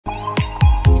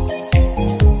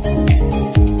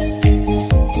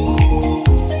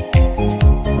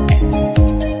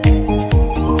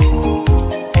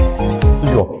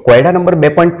કોયડા number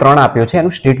 2.3 આપ્યો છે,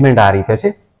 એનું સ્ટેટમેન્ટ આ રીતે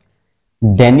છે.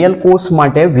 ડેનિયલ કોષ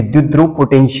માટે વિદ્યુત ધ્રુવ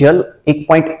પોટેન્શિયલ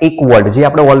 1.1 વોલ્ટ, જે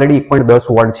આપણે ઓલરેડી 1.10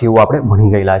 વોલ્ટ છે એવું આપણે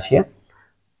ભણી ગયેલા છીએ.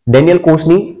 ડેનિયલ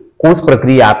કોષની કોષ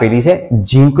પ્રક્રિયા આપેલી છે.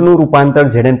 ઝીંકનું રૂપાંતર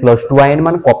Zn+2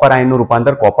 આયનમાં, કોપર આયનનું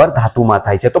રૂપાંતર કોપર ધાતુમાં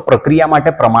થાય છે. તો પ્રક્રિયા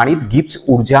માટે પ્રમાણિત ગિબ્સ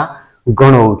ઉર્જા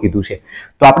ગણો કીધું છે.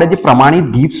 તો આપણે જે પ્રમાણિત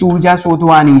ગિબ્સ ઉર્જા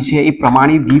શોધવાની છે, એ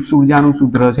પ્રમાણિત ગિબ્સ ઉર્જાનું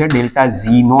સૂત્ર છે delta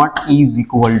G0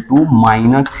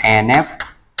 - NF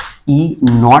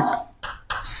E0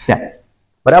 cell.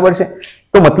 બરાબર છે.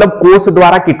 તો મતલબ કોષ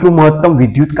દ્વારા કેટલું મહત્તમ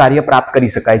વિદ્યુત કાર્ય પ્રાપ્ત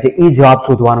કરી શકાય છે એ જવાબ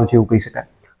શોધવાનો છે એવું કહી શકાય.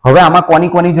 હવે આમાં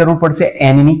કોની જરૂર પડશે?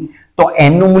 n ની. તો n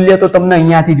નું મૂલ્ય તો તમને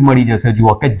અહીંયાથી જ મળી જશે.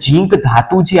 જુઓ કે ઝીંક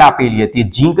ધાતુ જે આપેલી હતી,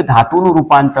 ઝીંક ધાતુનું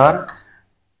રૂપાંતર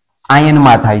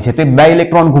આયનમાં થાય છે, તો 2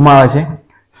 ઇલેક્ટ્રોન ગુમાવે છે.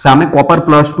 સામે કોપર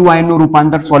 +2 આયનનું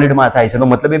રૂપાંતર સોલિડમાં થાય છે, તો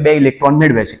મતલબ એ 2 ઇલેક્ટ્રોન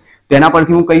મેળવે છે. તો એના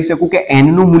પરથી હું કહી શકું કે n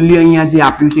નું મૂલ્ય અહીંયા જે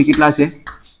આપ્યું છે કેટલા છે?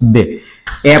 2.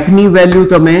 f ની વેલ્યુ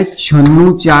તમે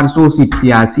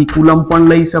 96487 કુલમ પણ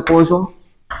લઈ શકો છો,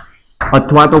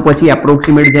 અથવા તો પછી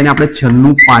એપ્રોક્સિમેટ જેને આપણે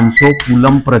 96500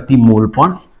 કુલમ પ્રતિ મોલ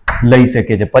પણ લઈ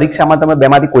શકીએ છીએ. પરીક્ષામાં તમે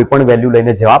બેમાંથી કોઈ પણ વેલ્યુ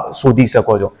લઈને જવાબ શોધી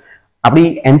શકો છો. આપણી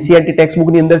NCERT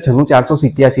ટેક્સ્ટબુકની અંદર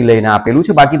 96487 લઈને આપેલું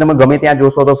છે. બાકી તમે ગમે ત્યાં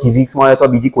જોશો તો ફિઝિક્સમાં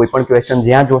અથવા બીજી કોઈ પણ ક્વેશ્ચન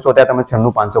જ્યાં જોશો ત્યાં તમે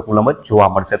 96500 કુલમ જ જોવા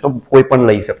મળશે. તો કોઈ પણ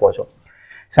લઈ શકો છો.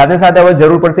 સાથે સાથે હવે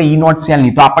જરૂર પડશે E0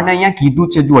 સેલની. તો આપણને અહીંયા કીધું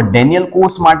છે, જુઓ ડેનિયલ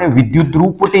કોષ માટે વિદ્યુત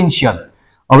ધ્રુવ પોટેન્શિયલ.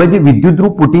 હવે જે વિદ્યુત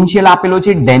ધ્રુવ પોટેન્શિયલ આપેલો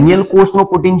છે, ડેનિયલ કોષનો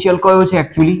પોટેન્શિયલ કયો છે?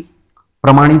 એકચ્યુઅલી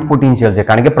પ્રમાણિત પોટેન્શિયલ છે,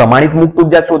 કારણ કે પ્રમાણિત મુક્ત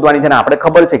ઉર્જા શોધવાની છે ને આપણે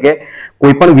ખબર છે કે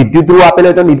કોઈ પણ વિદ્યુત ધ્રુવ આપેલો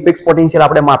હોય તો નિરપેક્ષ પોટેન્શિયલ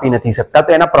આપણે માપી નથી શકતા.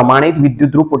 તો એના પ્રમાણિત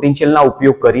વિદ્યુત ધ્રુવ પોટેન્શિયલના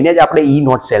ઉપયોગ કરીને જ આપણે E0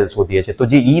 સેલ શોધીએ છીએ. તો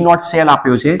જે E0 સેલ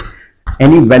આપ્યો છે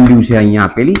એની વેલ્યુ છે અહીંયા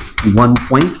આપેલી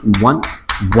 1.1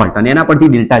 વોલ્ટ, અને એના પરથી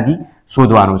ડેલ્ટા G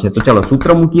શોધવાનું છે. તો ચલો સૂત્ર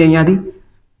મૂકીએ અહીંયાથી.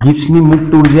 ગિબ્સની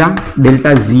મુક્ત ઉર્જા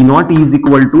delta G0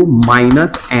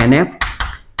 - NF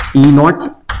E0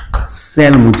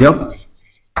 cell મુજબ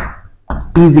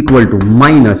 -2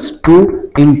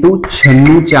 ×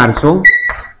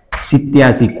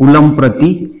 96487 કુલમ પ્રતિ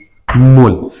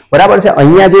મોલ. બરાબર છે.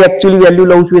 અહીંયા જે એકચ્યુઅલી વેલ્યુ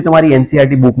લઉં છું એ તમારી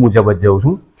NCERT બુક મુજબ જ જઉં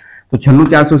છું. તો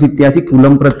 96487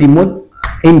 કુલમ પ્રતિ મોલ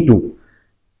ઇન્ટુ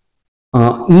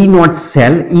E0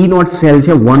 સેલ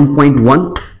છે 1.1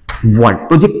 વોલ્ટ.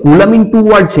 તો જે કુલમ ઇન્ટુ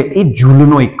વોલ્ટ છે એ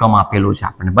જૂલનો એકમ આપેલો છે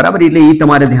આપણને. બરાબર, એટલે એ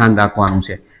તમારે ધ્યાન રાખવાનું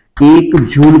છે. 1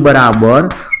 જૂલ બરાબર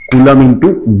કુલમ ઇન્ટુ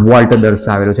વોલ્ટ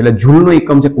દર્શાવેલો છે, એટલે જૂલનો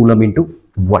એકમ છે કુલમ ઇન્ટુ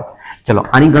વોલ્ટ. ચલો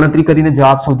આની ગણતરી કરીને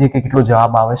જવાબ શોધીએ કે કેટલો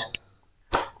જવાબ આવે છે.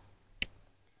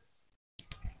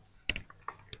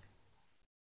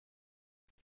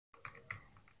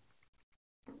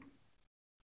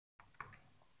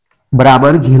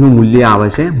 બરાબર, જેનું મૂલ્ય આવે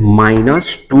છે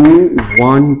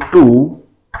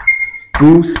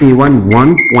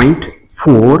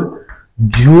 -21271.4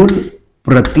 જૂલ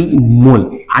પ્રતિ મોલ.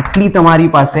 આટલી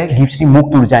તમારી પાસે ગિબ્સની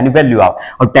મુક્ત ઉર્જાની વેલ્યુ આવે.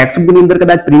 હવે ટેક્સ્ટબુકની અંદર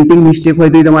કદાચ પ્રિન્ટિંગ મિસ્ટેક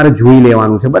હોય તો એ તમારે જોઈ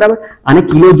લેવાનું છે. બરાબર, અને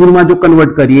કિલો જૂલમાં જો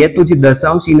કન્વર્ટ કરીએ તો જે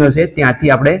દશાંશ ચિહ્ન છે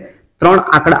ત્યાંથી આપણે 3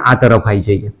 આંકડા આ તરફ આવી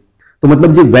જઈએ, તો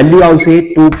મતલબ જે વેલ્યુ આવશે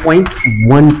 2.12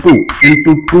 ×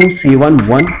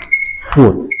 2714,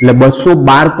 એટલે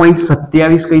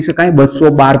 212.27 કહી શકાય.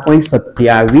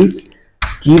 212.27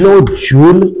 કિલો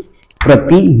જૂલ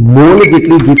પ્રતિ મોલ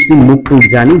જેટલી ગિબ્સની મુક્ત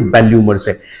ઉર્જાની વેલ્યુ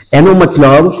મળશે. એનો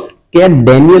મતલબ કે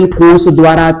ડેનિયલ કોષ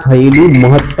દ્વારા થયેલું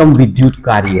મહત્તમ વિદ્યુત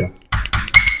કાર્ય,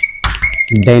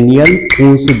 ડેનિયલ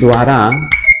કોષ દ્વારા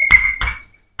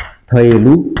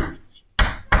થયેલું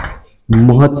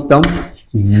મહત્તમ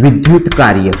વિદ્યુત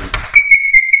કાર્ય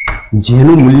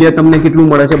જેનું મૂલ્ય તમને કેટલું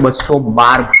મળે છે?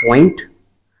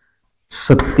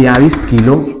 212.27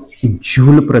 કિલો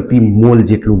જૂલ પ્રતિ મોલ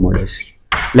જેટલું મળે છે.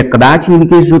 એટલે કદાચ ઇન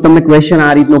કેસ જો તમને ક્વેશ્ચન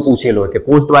આ રીતનો પૂછેલો હોય કે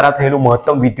કોષ દ્વારા થયેલું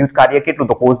મહત્તમ વિદ્યુત કાર્ય કેટલું,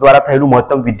 તો કોષ દ્વારા થયેલું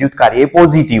મહત્તમ વિદ્યુત કાર્ય એ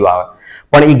પોઝિટિવ આવે,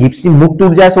 પણ એ ગિબ્સની મુક્ત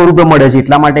ઉર્જા સ્વરૂપે મળે છે,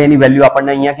 એટલા માટે એની વેલ્યુ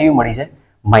આપણને અહીંયા કેવી મળી છે?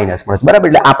 માઇનસ મળે છે. બરાબર,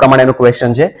 એટલે આ પ્રમાણેનો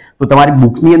ક્વેશ્ચન છે. તો તમારી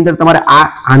બુક્સની અંદર તમારે આ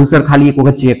આન્સર ખાલી એક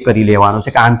વખત ચેક કરી લેવાનો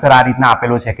છે કે આન્સર આ રીતના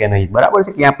આપેલો છે કે નહીં. બરાબર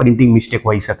છે, ક્યાં પ્રિન્ટિંગ મિસ્ટેક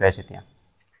હોઈ શકે છે ત્યાં.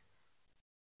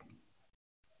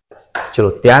 ચલો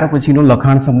ત્યાર પછીનો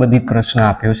લખાણ સંબંધિત પ્રશ્ન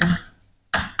આપ્યો છે.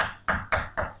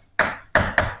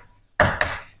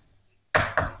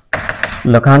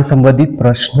 લખાણ સંબંધિત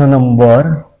પ્રશ્ન નંબર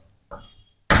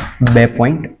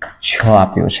 2.6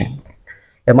 આપ્યો છે.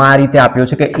 એમાં આ રીતે આપ્યો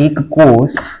છે કે એક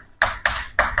કોષ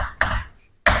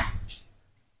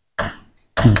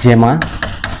જેમાં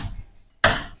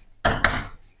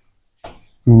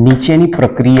નીચેની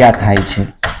પ્રક્રિયા થાય છે.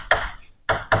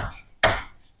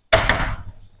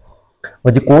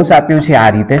 પછી કોષ આપ્યું છે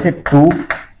આ રીતે છે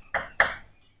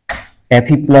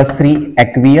 2Fe+3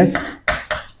 aqueous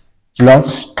 +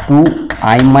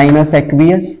 2I-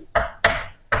 aqueous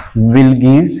will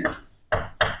gives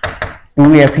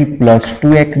 2Fe plus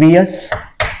 2 aqueous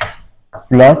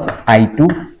plus I2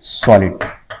 solid.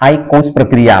 આ એક કોષ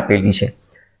પ્રક્રિયા આપેલી છે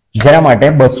જેના માટે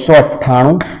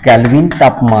 298 કેલ્વિન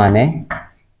તાપમાને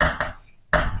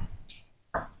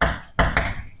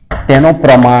તેનો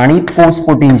પ્રમાણિત કોષ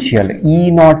પોટેન્શિયલ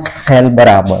E0 સેલ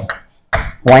બરાબર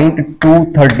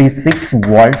 0.236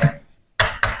 વોલ્ટ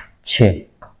છે.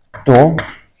 તો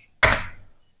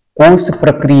કોષ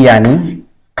પ્રક્રિયાની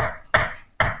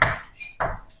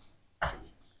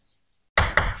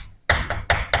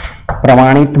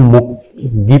પ્રમાણિત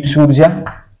ગિબ્સ ઉર્જા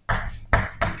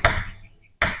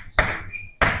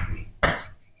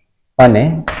અને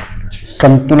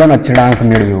સંતુલન અચળાંક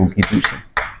મેળવ્યો એવું કીધું છે.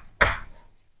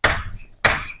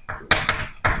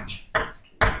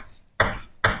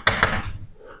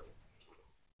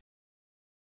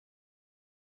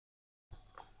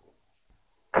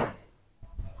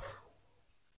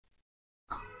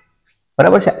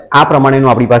 બરાબર છે. આ પ્રમાણેનું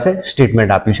આપણી પાસે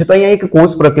સ્ટેટમેન્ટ આપ્યું છે. તો અહીંયા એક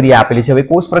કોષ પ્રક્રિયા આપેલી છે. હવે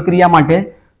કોષ પ્રક્રિયા માટે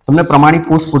તમને પ્રમાણિત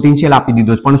કોષ પોટેન્શિયલ આપી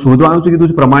દીધો છે, પણ શોધવાનું છે કીધું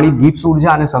છે પ્રમાણિત ગિબ્સ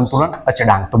ઉર્જા અને સંતુલન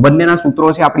અચળાંક. તો બંનેના સૂત્રો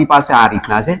છે આપણી પાસે આ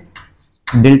રીતના છે.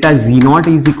 Delta G0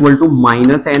 is equal to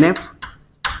 -NF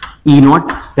E0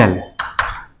 cell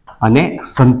અને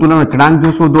સંતુલન અચળાંક જો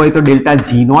શોધવો હોય તો delta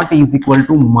G0 is equal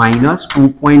to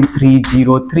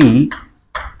 -2.303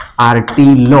 RT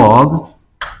log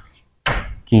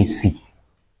Kc.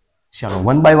 ચલો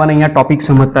વન બાય વન અહીંયા ટોપિક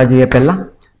સમજતા જઈએ.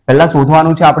 પહેલા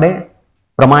શોધવાનું છે આપણે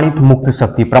પ્રમાણિત મુક્ત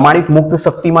શક્તિ. પ્રમાણિત મુક્ત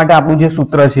શક્તિ માટે આપણું જે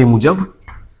સૂત્ર છે એ મુજબ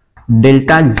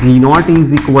delta G0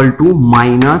 is equal to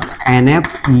 -NF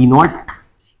E0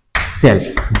 cell,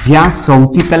 જ્યાં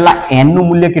સૌથી પહેલા n નું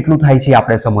મૂલ્ય કેટલું થાય છે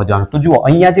આપણે સમજવાનું. તો જુઓ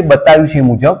અહીંયા જે બતાવ્યું છે એ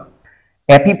મુજબ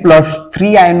Fe+3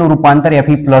 આયનનું રૂપાંતર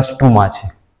Fe+2 માં છે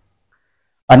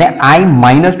અને I-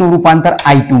 નું રૂપાંતર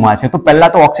I2 માં છે. તો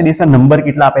પહેલા તો ઓક્સિડેશન નંબર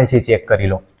કેટલા આપે છે ચેક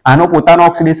કરી લો. આનો પોતાનો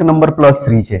ઓક્સિડેશન નંબર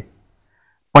 +3 છે,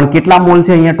 પણ કેટલા મોલ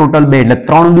છે અહીંયા ટોટલ 2, એટલે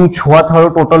 3 દુ 6 થયો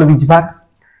ટોટલ વીજભાર.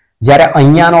 જ્યારે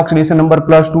અહીંયાનો ઓક્સિડેશન નંબર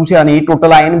 +2 છે અને એ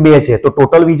ટોટલ આયન 2 છે, તો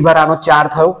ટોટલ વીજભાર આનો 4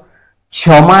 થયો.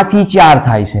 6 માંથી 4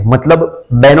 થાય છે, મતલબ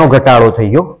 2 નો ઘટાડો થઈ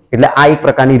ગયો, એટલે આ એક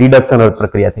પ્રકારની રિડક્શન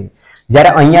પ્રક્રિયા થઈ.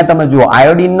 જ્યારે અહીંયા તમે જુઓ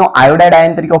આયોડિનનો આયોડાઇડ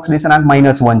આયન તરીકે ઓક્સિડેશન આંક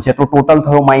 -1 છે, તો ટોટલ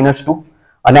થયો -2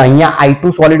 અને અહીંયા I2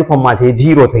 સોલિડ ફોર્મમાં છે,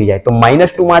 0 થઈ જાય. તો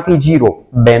 -2 માંથી 0,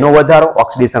 2 નો વધારો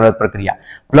ઓક્સિડેશન પ્રક્રિયા,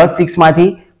 +6 માંથી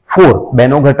 4, 2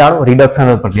 નો ઘટાડો રિડક્શન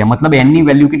પ્રક્રિયા. મતલબ n ની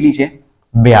વેલ્યુ કેટલી છે?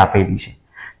 2 આપેલી છે.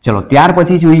 ચલો ત્યાર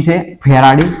પછી જોઈ છે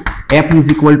Faraday. F is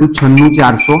equal to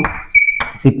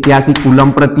 96487 coulomb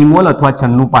પ્રતિ મોલ અથવા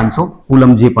 96500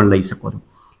 કુલમ જે પણ લઈ શકો છો.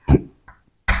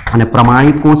 અને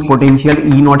પ્રમાણિત કોષ પોટેન્શિયલ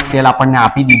E0 સેલ આપણને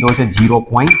આપી દીધો છે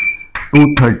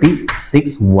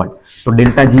 0.236 વોલ્ટ. તો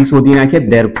ડેલ્ટા G શોધી નાખીએ.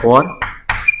 therefore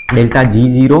delta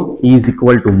G0 is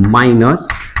equal to -2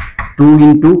 ×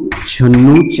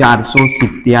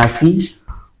 96487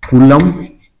 coulomb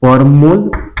પર mall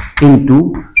into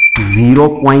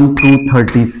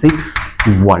 0.236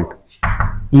 volt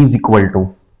is equal to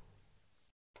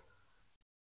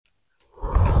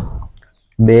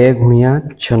 2 ×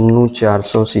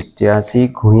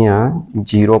 96487 ×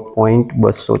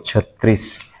 0.236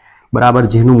 બરાબર,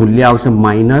 જેનું મૂલ્ય આવશે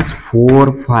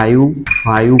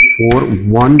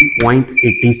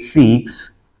 -4551.86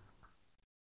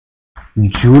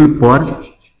 જૂલ પર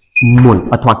મોલ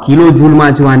અથવા કિલો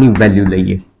જૂલમાં જો આની વેલ્યુ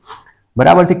લઈએ.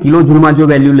 બરાબર છે. કિલો જૂલમાં જો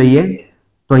વેલ્યુ લઈએ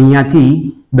તો અહીંયાથી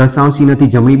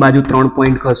દશાંશીથી જમણી બાજુ 3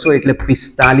 પોઈન્ટ ખસો એટલે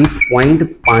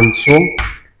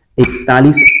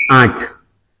 45.5418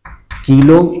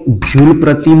 કિલો જૂલ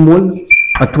પ્રતિ મોલ,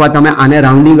 અથવા તમે આને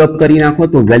રાઉન્ડિંગ અપ કરી નાખો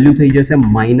તો વેલ્યુ થઈ જશે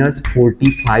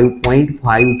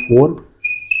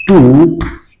 -45.542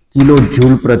 કિલો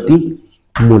જૂલ પ્રતિ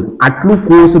મોલ. આટલું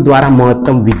કોષ દ્વારા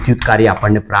મહત્તમ વિદ્યુત કાર્ય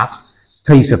આપણને પ્રાપ્ત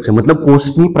થઈ શકશે. મતલબ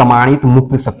કોષની પ્રમાણિત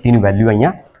મુક્ત શક્તિની વેલ્યુ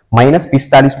અહીંયા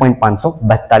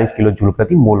 -45.542 કિલો જૂલ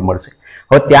પ્રતિ મોલ મળશે.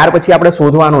 હવે ત્યાર પછી આપણે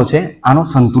શોધવાનો છે આનો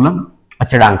સંતુલન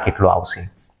અચળાંક કેટલો આવશે.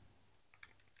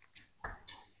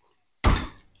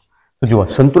 તો જુઓ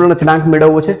સંતુલન અચળાંક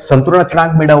મેળવવો છે. સંતુલન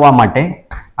અચળાંક મેળવવા માટે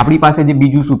આપણી પાસે જે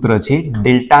બીજું સૂત્ર છે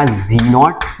delta G0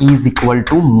 is equal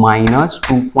to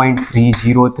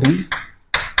 -2.303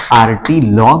 RT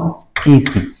log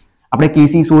Kc. આપણે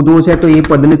Kc શોધવો છે તો એ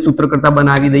પદને સૂત્ર કરતા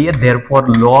બનાવી દઈએ. therefore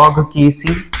log Kc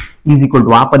is equal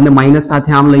to આ પદને માઇનસ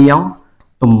સાથે આમ લઈ આવો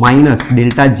તો minus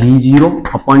delta G0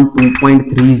 upon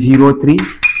 2.303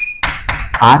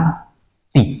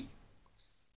 RT.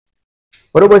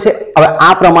 બરોબર છે. હવે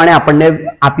આ પ્રમાણે આપણને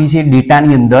આપી છે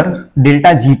ડેટાની અંદર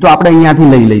ડેલ્ટા G તો આપણે અહીંયાથી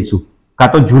લઈ લઈશું, કાં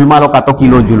તો જૂલમાં લો કાં તો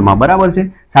કિલો જૂલમાં. બરાબર છે.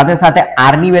 સાથે સાથે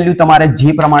R ની વેલ્યુ તમારે જે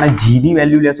પ્રમાણે G ની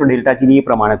વેલ્યુ લેશો ડેલ્ટા G ની એ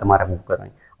પ્રમાણે તમારે મૂવ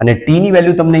કરવાની. અને T ની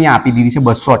વેલ્યુ તમને અહીંયા આપી દીધી છે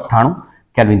 298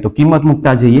 કેલ્વિન. તો કિંમત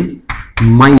મૂકતા જઈએ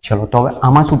ચલો તો હવે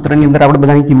આમાં સૂત્રની અંદર આપણે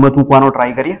બધાની કિંમત મૂકવાનો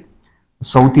ટ્રાય કરીએ.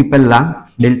 સૌથી પહેલા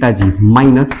ડેલ્ટા જી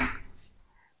માઇનસ,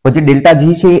 પછી ડેલ્ટા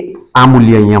જી છે આ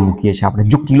મૂલ્ય અહીંયા મૂકીએ છીએ આપણે.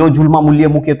 જો કિલો જૂલમાં મૂલ્ય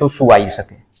મૂકીએ તો શું આવી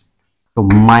શકે? તો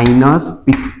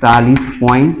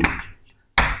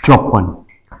 -45.54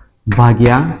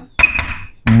 ભાગ્યા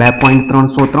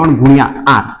 2.303 ગુણ્યા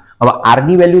આર. હવે આર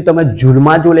ની વેલ્યુ તમે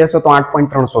જૂલમાં જો લેશો તો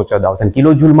 8.314 આવશે,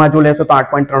 કિલો જૂલમાં જો લેશો તો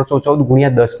 8.314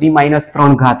 ગુણ્યા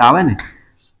 10⁻³ ઘાત આવે ને,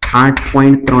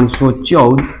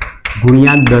 8.314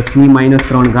 ગુણ્યા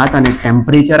 10⁻³ ઘાત, અને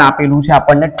ટેમ્પરેચર આપેલું છે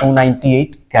આપણને 298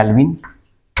 કેલ્વિન.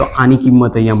 તો આની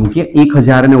કિંમત અહીંયા મૂકીએ,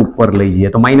 1000 ને ઉપર લઈ જઈએ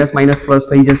તો માઇનસ માઇનસ પ્લસ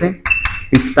થઈ જશે.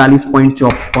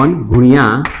 45.54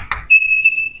 ગુણ્યા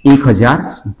 1000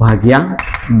 ભાગ્યા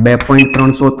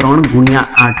 2.303 ગુણ્યા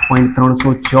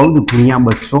 8.314 ગુણ્યા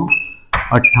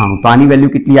 298. તો આની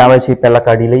વેલ્યુ કેટલી આવે છે પહેલા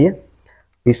કાઢી લઈએ.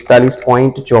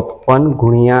 45.54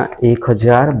 ગુણ્યા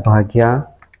 1000 ભાગ્યા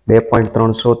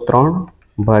 2.303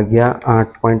 ભાગ્યા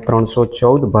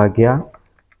 8.314 ભાગ્યા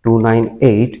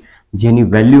 298, જેની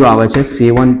વેલ્યુ આવે છે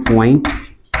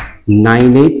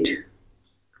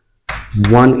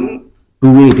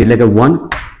 7.98128, એટલે કે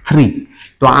 13.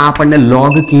 તો આ આપણને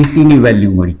log kc ની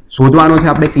વેલ્યુ મળી. શોધવાનો છે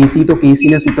આપણે kc, તો kc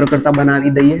ને સૂત્ર કરતા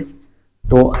બનાવી દઈએ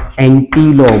તો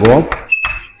anti-log of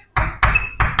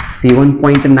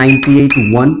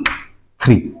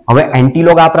 7.9813. હવે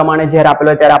anti-log આ પ્રમાણે જ્યારે આપેલો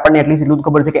હોય ત્યારે આપણને એટલી એટલું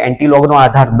ખબર છે કે anti-log નો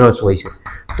આધાર 10 હોય છે,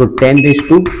 તો 10⁻⁹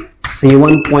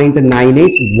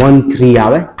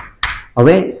 આવે.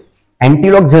 હવે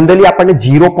anti-log જનરલી આપણને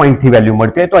 0 પોઈન્ટથી વેલ્યુ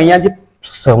મળતી હોય, તો અહીંયા જે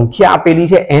સંખ્યા આપેલી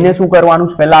છે એને શું કરવાનું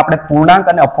છે, પહેલા આપણે પૂર્ણાંક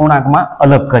અને અપૂર્ણાંકમાં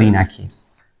અલગ કરી નાખીએ.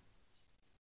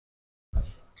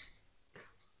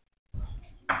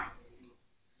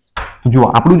 જો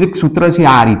આપણું જે સૂત્ર છે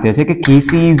આ રીતે છે કે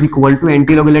Kc =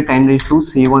 anti-log એટલે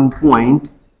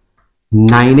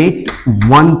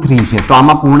 10⁻7.9813 છે. તો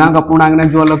આમાં પૂર્ણાંક અપૂર્ણાંકને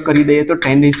જો અલગ કરી દઈએ તો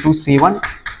 10⁻7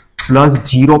 પ્લસ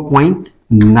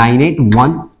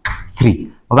 0.9813.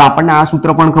 હવે આપણને આ સૂત્ર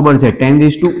પણ ખબર છે,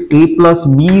 10a પ્લસ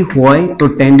b હોય તો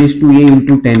 10a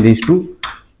into 10b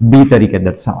તરીકે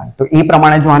દર્શાવાય. તો એ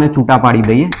પ્રમાણે જો આને છૂટા પાડી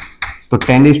દઈએ તો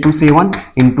 10⁷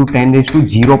 into 10⁻⁹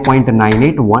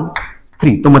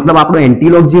 તો મતલબ આપણો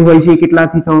એન્ટીલોગ જે હોય છે એ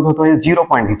કેટલાથી શરૂ થતો હોય? 0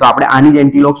 પોઈન્ટથી. તો આપણે આની જ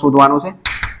એન્ટીલોગ શોધવાનો છે,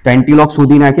 તો એન્ટીલોગ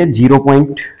શોધી નાખીએ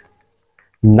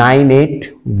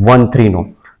 0.9813 નો.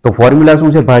 તો ફોર્મ્યુલા શું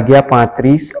છે? ભાગ્યા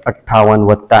 3558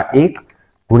 વત્તા 1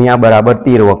 ગુણ્યા બરાબર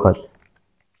 13 વખત.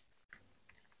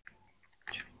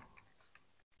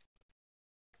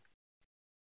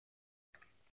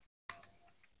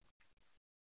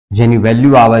 જેની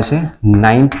વેલ્યુ આવે છે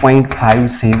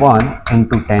 9.57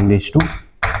 into 10⁷.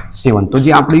 તો જે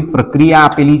આપણી પ્રક્રિયા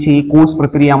આપેલી છે એ કોષ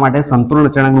પ્રક્રિયા માટે સંતુલન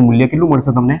અચળાંકનું મૂલ્ય કેટલું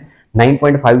મળશે તમને?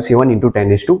 9.57 into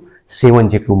 10⁷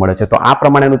 જેટલું મળે છે. તો આ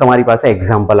પ્રમાણેનું તમારી પાસે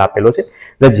એક્ઝામ્પલ આપેલો છે.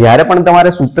 એટલે જ્યારે પણ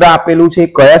તમારે સૂત્ર આપેલું છે,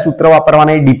 કયા સૂત્ર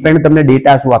વાપરવાના એ ડિપેન્ડ તમને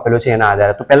ડેટા શું આપેલો છે એના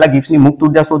આધારે. તો પહેલા ગિબ્સની મુક્ત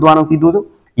ઉર્જા શોધવાનું કીધું હતું,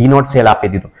 E0 સેલ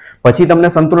આપી દીધો. પછી તમને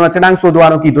સંતુલન અચળાંક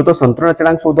શોધવાનું કીધું, તો સંતુલન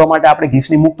અચળાંક શોધવા માટે આપણે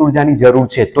ગિબ્સની મુક્ત ઉર્જાની જરૂર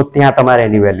છે, તો ત્યાં તમારે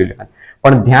એની વેલ્યુ લેવાની.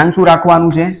 પણ ધ્યાન શું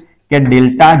રાખવાનું છે કે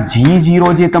ડેલ્ટા G0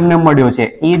 જે તમને મળ્યો છે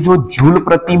એ જો જૂલ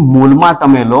પ્રતિ મોલમાં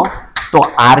તમે લો તો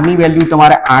R ની વેલ્યુ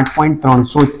તમારે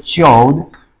 8.314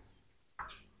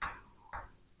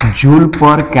 જૂલ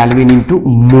પર કેલ્વિન ઇન્ટુ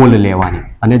મોલ લેવાની.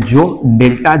 અને જો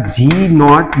ડેલ્ટા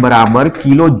G0 બરાબર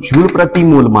કિલો જૂલ પ્રતિ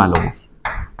મોલમાં લો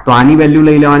તો આની વેલ્યુ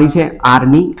લઈ લેવાની છે R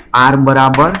ની, R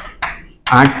બરાબર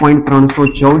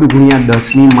 8.314 ગુણ્યા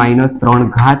 10⁻³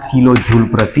 ઘાત કિલો જૂલ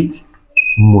પ્રતિ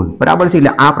મોલ. બરાબર છે.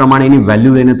 એટલે આ પ્રમાણેની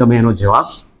વેલ્યુ લઈને તમે એનો જવાબ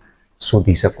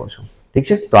શોધી શકો છો. ઠીક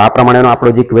છે. તો આ પ્રમાણેનો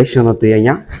આપણો જે ક્વેશ્ચન હતો એ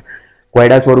અહીંયા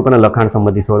કોયડા સ્વરૂપ અને લખાણ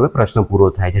સંબંધી સ્વરૂપે પ્રશ્ન પૂરો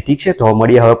થાય છે. ઠીક છે. તો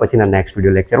મળીએ હવે પછીના નેક્સ્ટ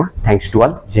વિડીયો લેક્ચરમાં. Thanks to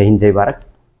all. જય હિન્દ, જય ભારત,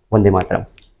 વંદે માતરમ.